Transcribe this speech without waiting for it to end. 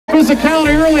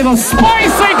physicality early. The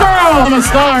spicy girl! Paloma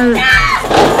Star.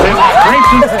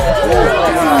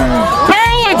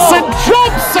 Balance and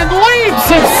jumps and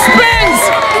leaps and spins.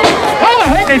 How the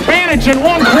heck advantage in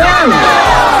one corner?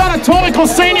 Atomico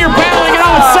Sr. battling it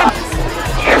out with Septico.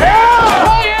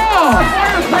 Oh yeah!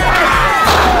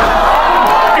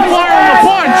 Firing the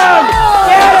punch.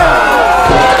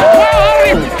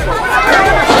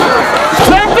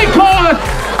 Septico.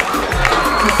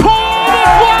 Pull the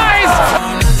flies.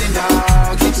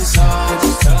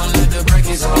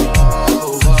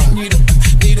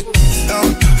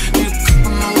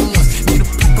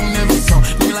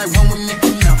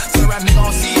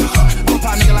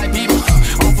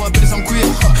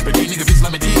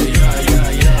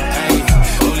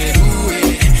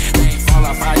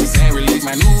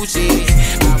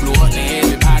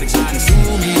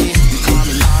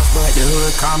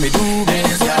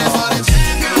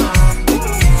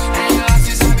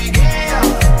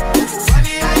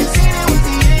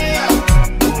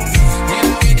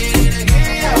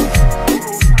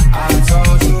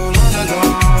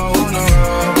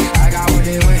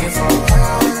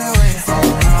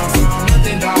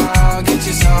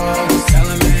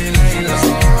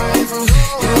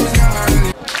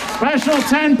 Special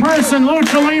 10-person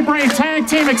Lucha Libre tag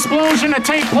team explosion to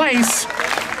take place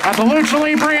at the Lucha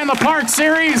Libre in the Park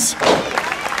series.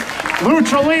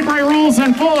 Lucha Libre rules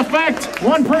in full effect.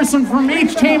 One person from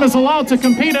each team is allowed to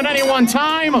compete at any one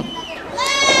time.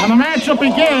 And the matchup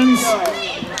begins.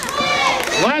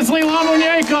 Leslie La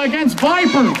Muñeca against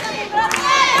Viper.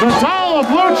 The doll of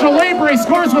Lucha Libre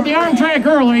scores with the arm drag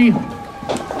early.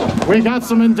 We got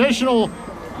some additional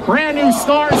brand new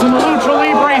stars in the Lucha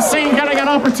Libre scene getting an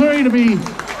opportunity to be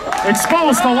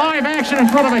exposed to live action in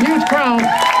front of a huge crowd.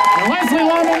 And Leslie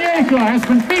La Muñeca has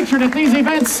been featured at these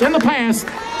events in the past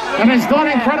and has done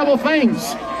incredible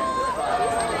things.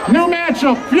 New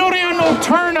matchup, Furia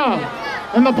Nocturna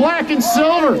in the black and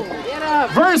silver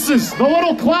versus the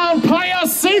little clown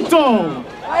Payasito.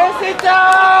 Payasito!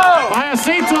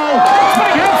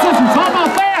 How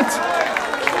about that?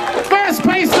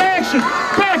 Fast-paced action,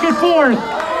 back and forth.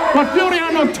 But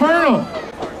Furia Nocturna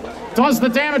does the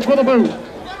damage with a boot.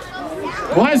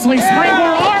 Leslie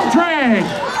springboard arm drag.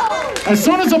 As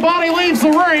soon as the body leaves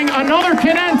the ring, another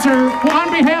can enter on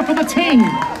behalf of the team.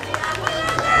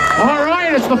 All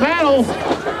right, it's the battle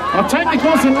of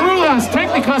Technicos and Rudos.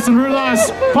 Technicos and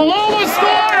Rudos. Paloma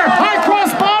Star, high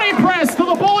cross body press to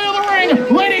the bully of the ring,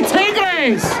 Lady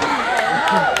Tigress.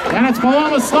 And it's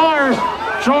Paloma Star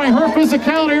showing her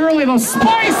physicality early. The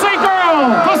spicy girl,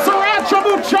 the Sriracha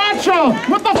Muchacha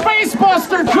with the face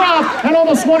buster drop, and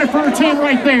almost won it for her team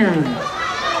right there.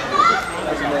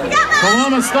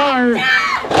 Paloma Star,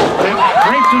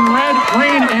 draped in red,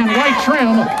 green, and white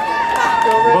trim.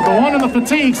 But the one in the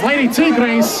fatigues, Lady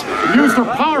Tigress, used her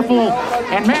powerful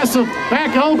and massive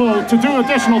back elbow to do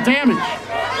additional damage.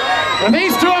 And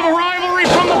these two have a rivalry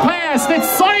from the past. It's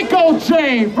Psycho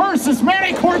J versus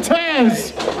Manny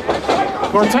Cortez.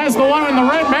 Cortez, the one in the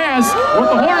red mask with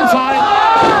the horns on it.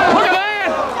 Look at that!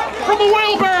 From the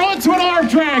wheelbarrow into an arm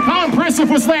drag. How impressive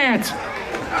was that?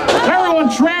 Everyone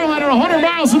traveling at 100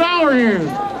 miles an hour here.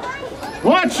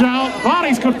 Watch out.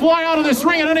 Bodies could fly out of this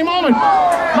ring at any moment.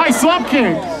 Nice up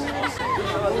kick.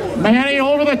 Manny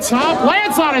over the top.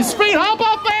 Lands on his feet. How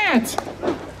about that?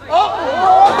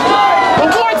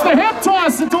 Avoids the hip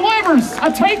toss and delivers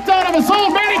a takedown of his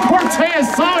own Manny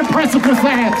Cortez. How impressive was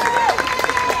that?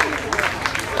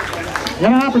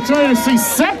 Got an opportunity to see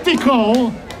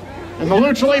Septico in the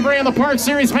Lucha Libre in the Park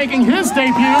series making his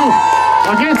debut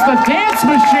against the Dance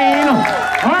Machine,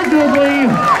 arguably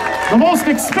the most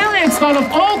experienced out of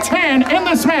all 10 in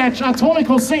this match,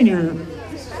 Atomico Sr.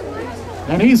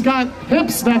 And he's got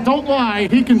hips that don't lie.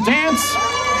 He can dance,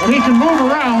 and he can move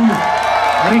around,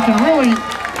 and he can really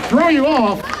throw you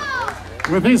off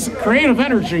with his creative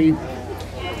energy.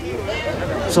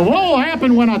 So what will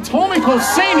happen when Atomico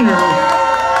Sr.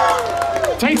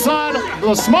 takes on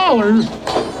the smaller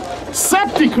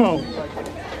Septico?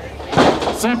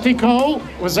 Septico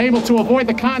was able to avoid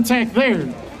the contact there.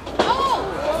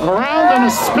 Around and a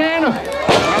spin,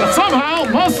 and somehow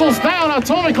muscles down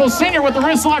Atomico Sr. with the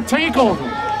wrist lock takeover.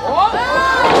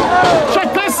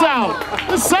 Check this out.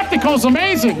 This Septico's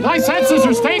amazing. Nice head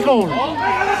scissors takeover.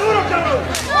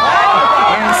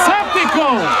 And Septico,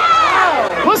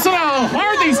 listen how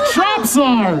hard these chops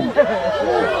are.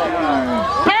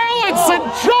 Balance and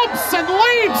jumps and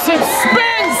leaps and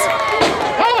spins.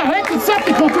 How the heck did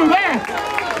Septico do that?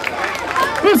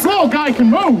 This little guy can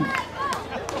move.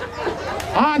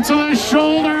 Onto the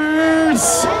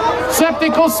shoulders.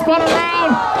 Septico spun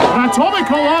around. And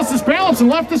Atomico lost his balance and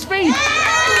left his feet.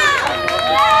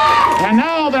 And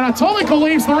now that Atomico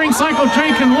leaves the ring, Psycho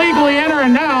J can legally enter,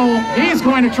 and now he's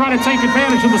going to try to take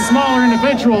advantage of the smaller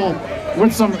individual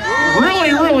with some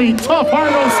really, really tough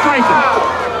hard-nosed striking.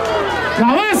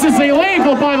 Now this is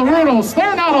illegal by the Rudos.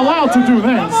 They're not allowed to do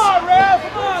this.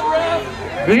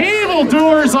 The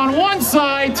evildoers on one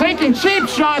side taking cheap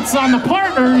shots on the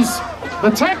partners, the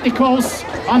Technicos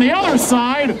on the other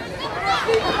side,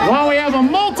 while we have a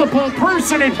multiple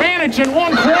person advantage in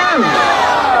one corner.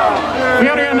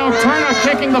 Furia Nocturna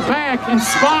kicking the back and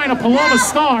spine of Paloma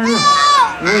Star, who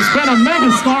has been a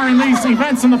megastar in these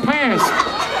events in the past.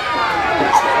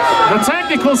 The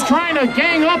Technicals trying to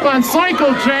gang up on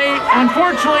Psycho J.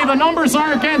 Unfortunately, the numbers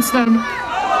are against them.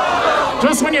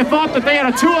 Just when you thought that they had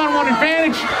a 2-on-1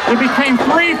 advantage, it became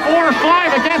 3, 4,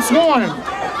 5 against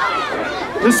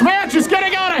 1. This match is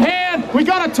getting out of hand. We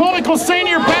got Atomico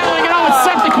Sr. battling it out with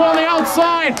Septico on the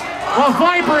outside, while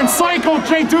Viper and Psycho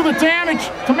J do the damage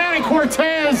to Manny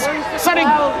Cortez, sending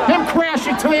him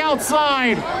crashing to the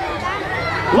outside.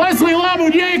 Leslie La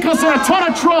Muñeca's in a ton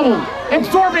of trouble.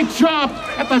 Absorbing chop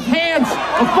at the hands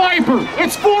of Viper.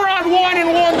 It's 4-on-1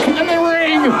 and 1 in the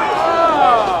ring.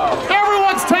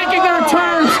 Everyone's taking their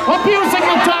turns, abusing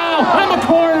the doll in the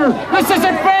corner. This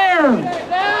isn't fair.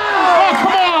 Oh,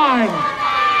 come on.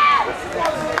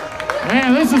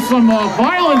 Man, this is some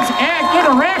violent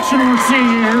interaction we're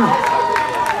seeing here.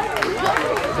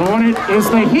 But when it is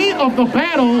the heat of the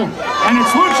battle and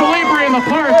it's Lucha Libre in the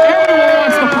park, everyone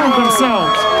wants to prove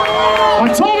themselves.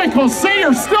 Atomico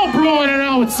Sr. still brawling it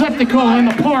out with Septico in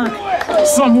the park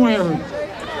somewhere.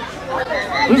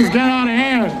 This is getting out of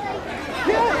hand.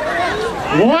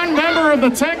 One member of the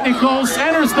Technicos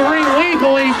enters the ring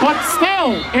legally, but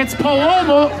still, it's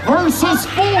Paloma versus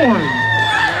 4.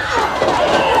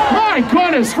 My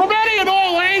goodness, from any and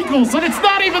all angles, and it's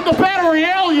not even the Battle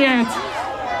Royale yet.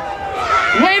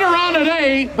 Later on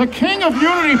today, the King of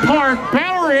Unity Park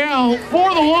Battle Royale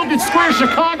for the Logan Square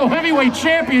Chicago Heavyweight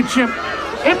Championship.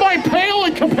 It might pale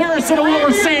in comparison to what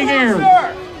we're seeing here.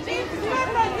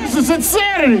 This is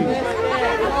insanity.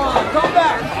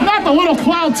 Not the little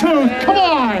clown too. Come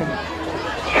on.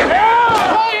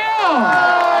 Oh yeah.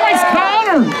 Nice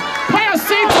counter.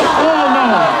 Payasito. Oh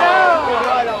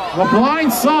no. The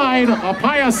blind side of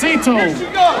Payasito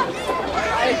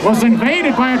was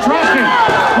invaded by a dropkick.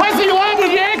 Leslie La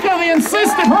Muñeca, the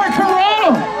insistent Hurricane.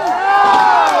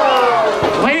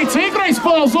 Lady Tigress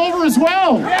falls over as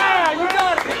well. Yeah, you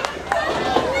got it.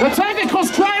 The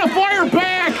Technicos trying to fire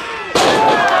back.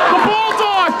 The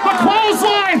Bulldog, the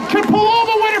clothesline. Can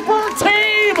Paloma win it for her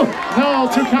team? No,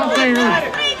 2 count there.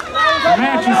 The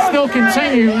match still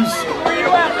continues.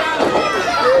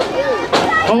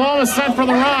 Paloma sent for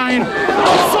the ride.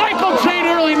 Psycho J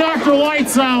nearly knocked her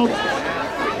lights out.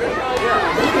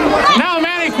 Now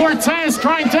Manny Cortez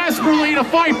trying desperately to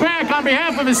fight back on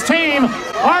behalf of his team.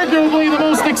 Arguably the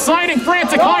most exciting,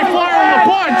 frantic high flyer in the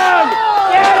bunch.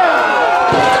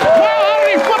 Wow, how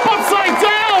did he flip upside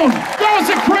down? That was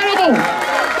incredible.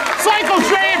 Psycho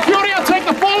J and Furia take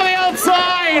the fall to the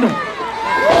outside.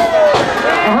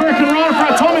 The Hurricane Runner for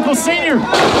Atomico Sr.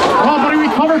 Oh, but he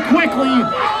recovered quickly.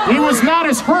 He was not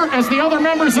as hurt as the other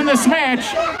members in this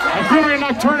match. And Furia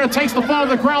Nocturna takes the fall to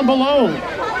the ground below.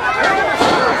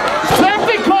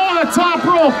 Septico on the top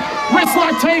rope,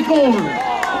 wristlock takeover.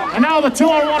 And now the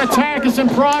 2-on-1 attack is in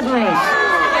progress.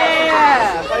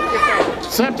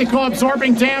 Septico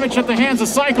absorbing damage at the hands of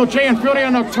Psycho J and Furia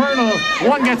Nocturna.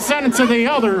 One gets sent into the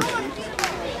other.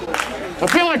 I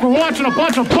feel like we're watching a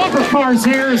bunch of bumper cars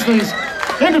here as these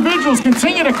individuals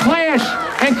continue to clash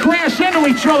and crash into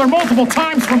each other multiple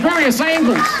times from various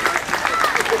angles.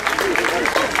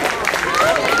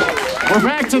 We're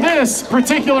back to this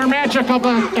particular matchup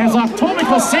as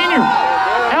Atomico Sr.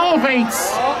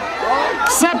 elevates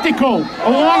Septico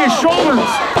along his shoulders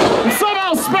and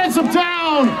somehow spins him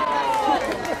down.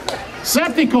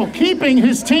 Septico keeping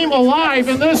his team alive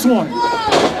in this one.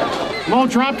 Low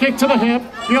drop kick to the hip,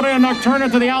 Furia Nocturna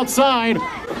to the outside.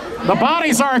 The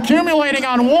bodies are accumulating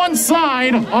on one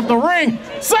side of the ring.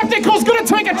 Septico's gonna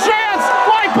take a chance.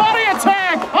 Flying body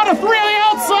attack on a 3 on the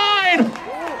outside.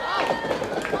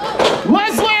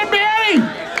 Leslie and Manny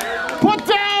put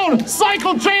down.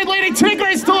 Psycho J and Lady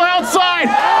Tigress to the outside.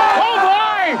 Oh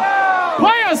my!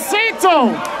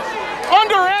 Payasito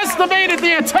underestimated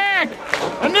the attack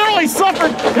and nearly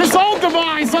suffered his own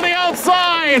demise on the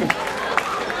outside.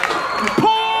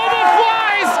 Paloma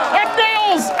flies and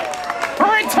nails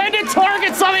her intended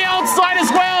targets on the outside as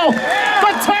well.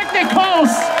 The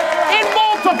Technicos in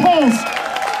multiples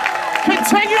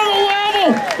continue to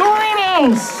level the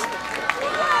Rudos.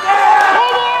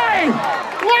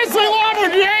 Leslie La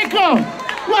Muñeca!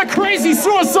 What a crazy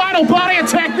suicidal body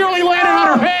attack nearly landed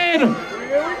on her head!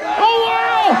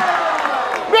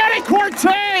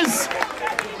 Cortez!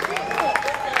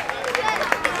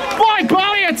 Flying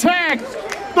body attack!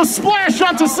 The splash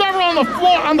onto several on the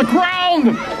floor, on the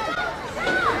ground!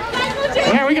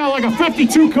 Yeah, we got like a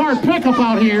 52 card pickup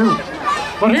out here.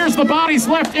 But here's the bodies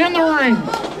left in the ring.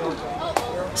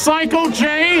 Psycho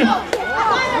J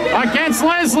against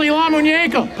Leslie La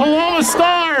Muñeca, Paloma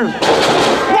Star.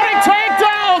 Winning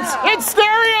takedowns in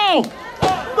stereo.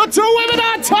 The two women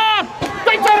on top.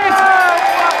 They did it.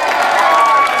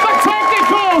 The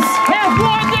Technicos have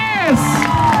won this.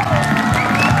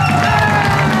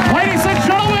 Ladies and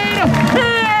gentlemen,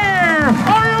 here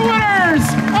are your winners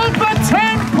of the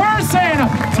 10-person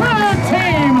tag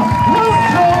team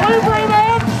Lucha Libre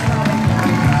match.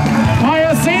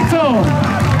 Payasito,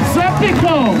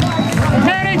 Septico,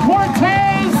 Manny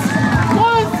Cortez,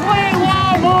 Leslie La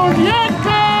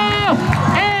Muñeca,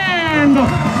 and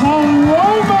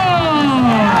Paloma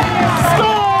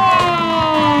Star!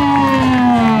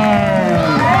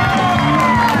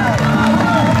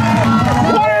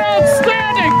 What an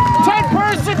outstanding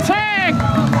 10-person tag!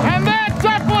 And that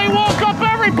definitely woke up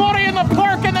everybody in the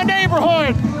park in the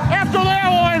neighborhood. After that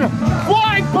one,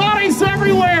 flying bodies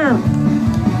everywhere.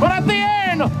 But at the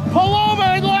end,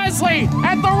 Paloma and Leslie,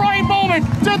 at the right moment,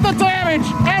 did the damage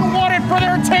and won it for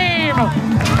their team.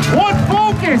 What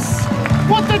focus!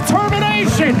 What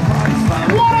determination!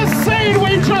 What a scene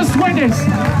we just witnessed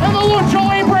in the Lucha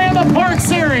Libre in the Park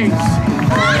series!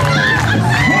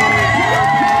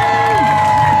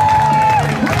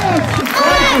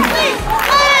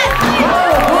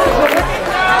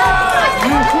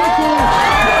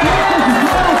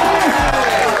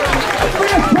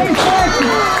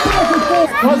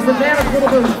 Was the damage for the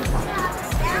boot.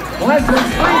 Leslie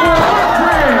springboard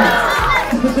tag.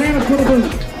 The damage for the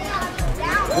boot.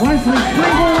 Leslie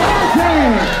springboard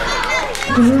tag.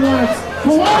 The Rudos.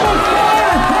 Paloma Star.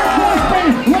 First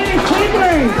base. Lady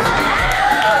Libre.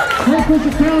 Don't push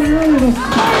it down early. The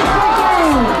spike down.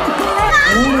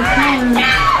 Paloma Star.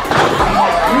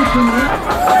 Reaching it.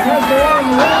 Has the arm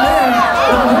in the red man.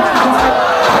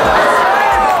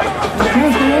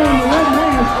 Has the arm in the red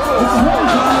man. It's a home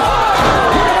shot.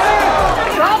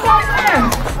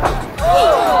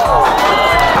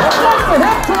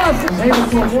 Able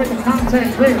to avoid the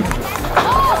contact there.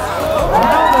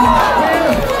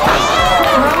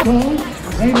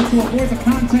 Able to avoid the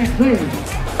contact there.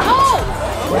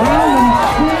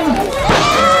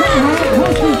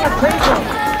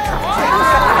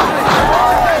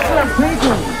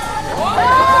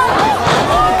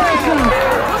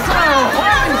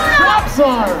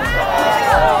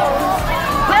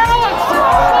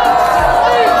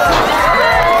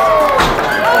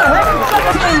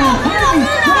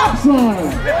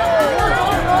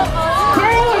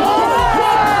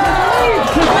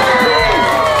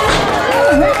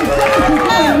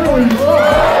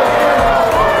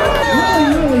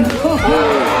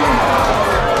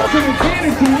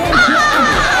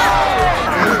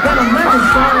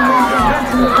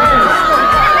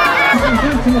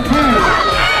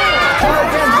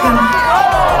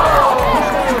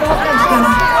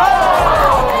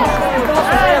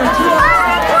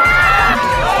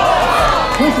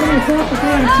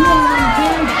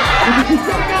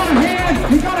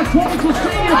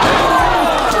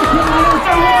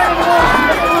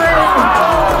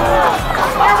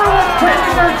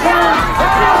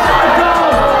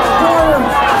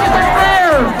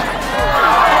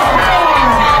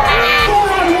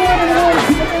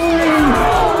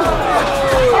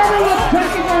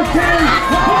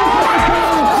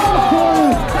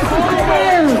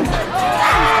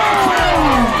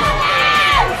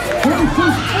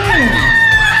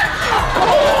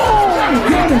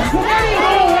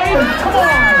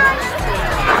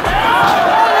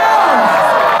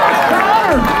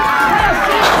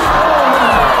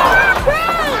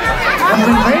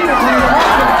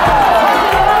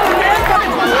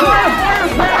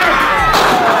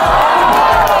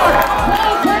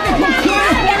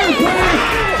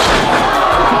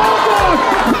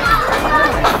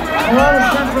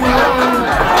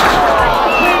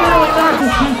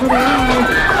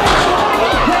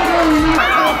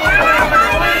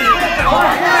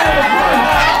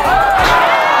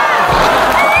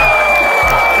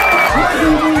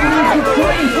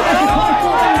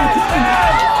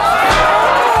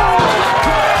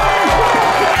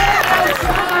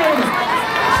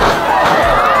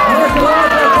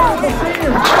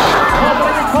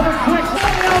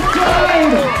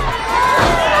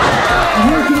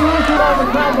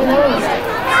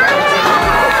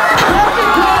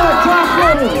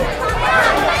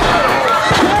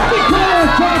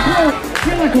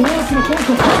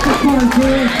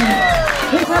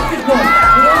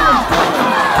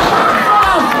 This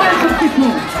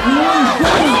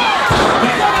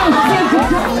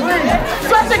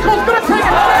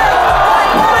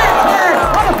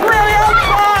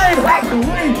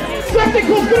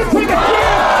with a